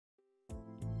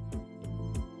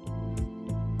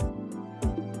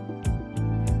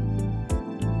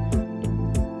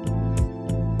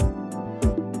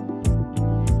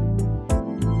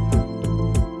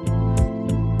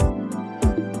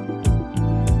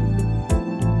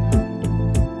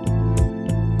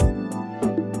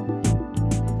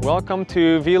Welcome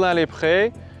to Villa Les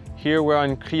Prés. Here we're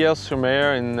in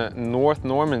Criel-sur-Mer in North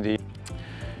Normandy.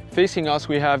 Facing us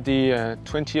we have the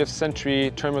 20th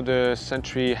century, turn of the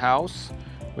century house,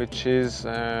 which is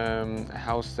a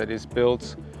house that is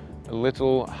built a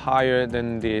little higher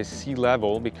than the sea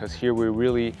level, because here we're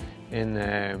really in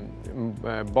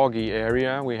a boggy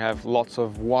area. We have lots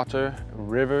of water,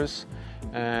 rivers,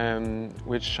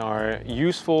 which are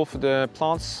useful for the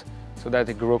plants so that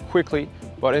they grow quickly,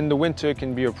 but in the winter it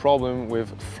can be a problem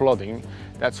with flooding.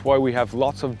 That's why we have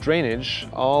lots of drainage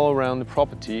all around the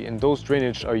property, and those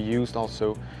drainage are used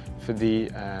also for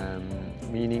the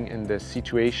meaning and the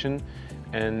situation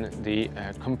and the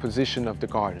composition of the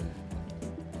garden.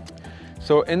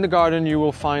 So in the garden you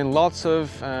will find lots of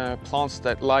plants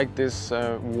that like this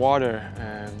water,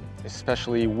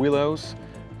 especially willows.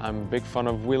 I'm a big fan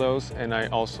of willows, and I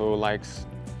also like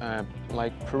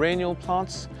perennial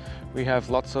plants. We have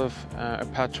lots of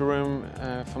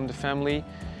Apatorum from the family,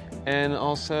 and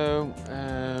also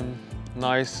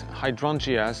nice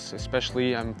hydrangeas,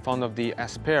 especially I'm fond of the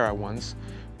aspera ones,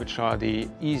 which are the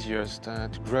easiest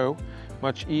to grow,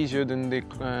 much easier than the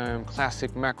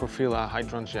classic macrophylla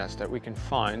hydrangeas that we can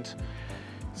find.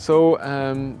 So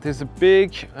there's a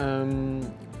big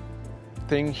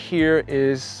thing here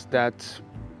is that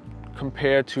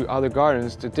compared to other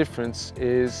gardens, the difference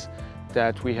is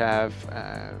that we have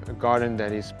a garden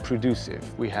that is producive.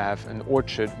 We have an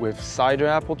orchard with cider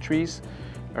apple trees,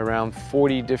 around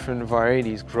 40 different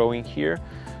varieties growing here,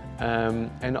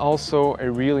 and also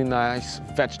a really nice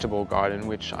vegetable garden,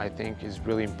 which I think is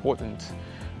really important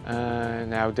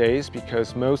nowadays,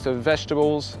 because most of the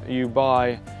vegetables you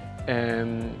buy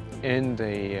in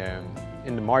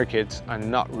the market are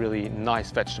not really nice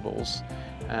vegetables.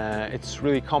 It's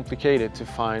really complicated to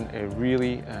find a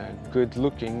really good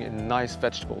looking and nice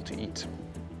vegetable to eat.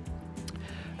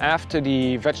 After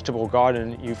the vegetable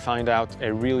garden you find out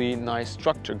a really nice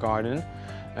structure garden,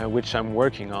 which I'm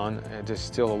working on. There's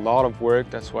still a lot of work,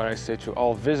 that's what I say to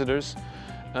all visitors,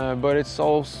 but it's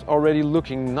also already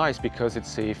looking nice because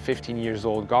it's a 15 years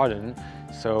old garden.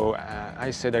 So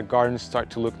I say that gardens start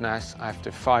to look nice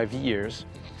after 5 years.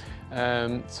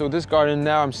 So this garden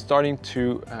now I'm starting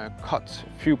to cut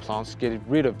a few plants, get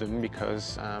rid of them,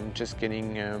 because I'm just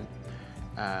getting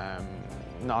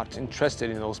not interested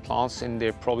in those plants, and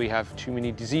they probably have too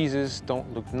many diseases,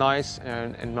 don't look nice,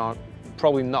 and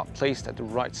probably not placed at the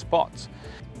right spot.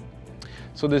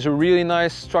 So there's a really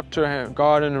nice structure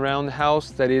garden around the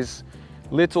house that is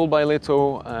little by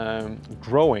little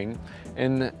growing,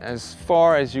 and as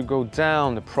far as you go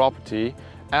down the property,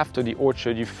 after the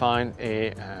orchard you find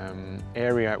a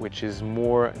area which is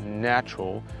more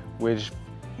natural, with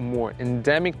more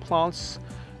endemic plants,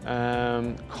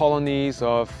 colonies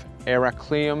of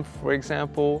Heracleum, for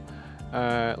example,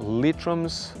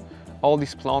 litrums, all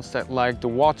these plants that like the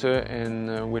water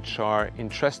and which are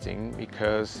interesting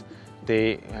because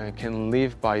they can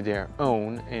live by their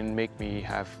own and make me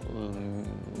have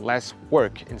less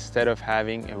work, instead of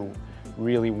having a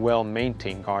really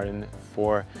well-maintained garden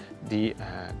for the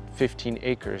 15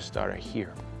 acres that are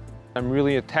here. I'm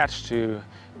really attached to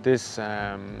this,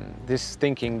 this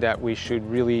thinking that we should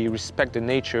really respect the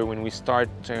nature when we start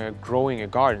growing a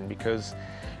garden, because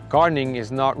gardening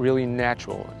is not really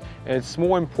natural. It's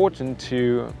more important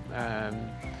to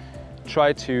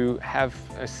try to have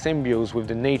a symbiose with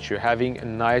the nature, having a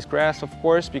nice grass, of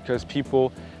course, because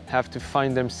people have to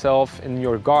find themselves in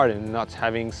your garden, not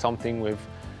having something with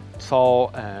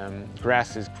tall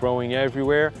grasses growing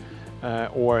everywhere,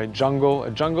 or a jungle.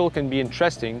 A jungle can be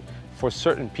interesting for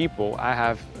certain people. I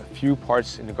have a few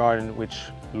parts in the garden which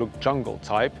look jungle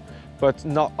type, but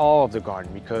not all of the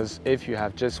garden, because if you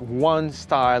have just one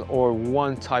style or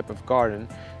one type of garden,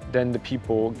 then the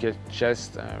people get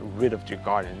just rid of your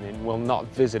garden and will not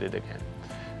visit it again.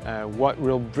 What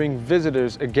will bring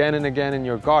visitors again and again in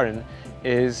your garden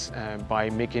is by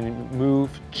making it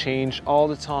move, change all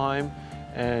the time,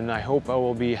 and I hope I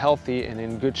will be healthy and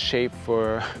in good shape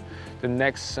for the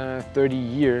next 30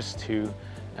 years to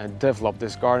develop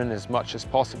this garden as much as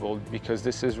possible, because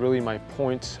this is really my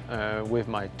point with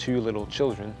my 2 little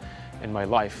children in my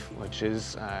life, which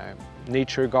is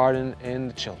nature, garden and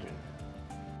the children.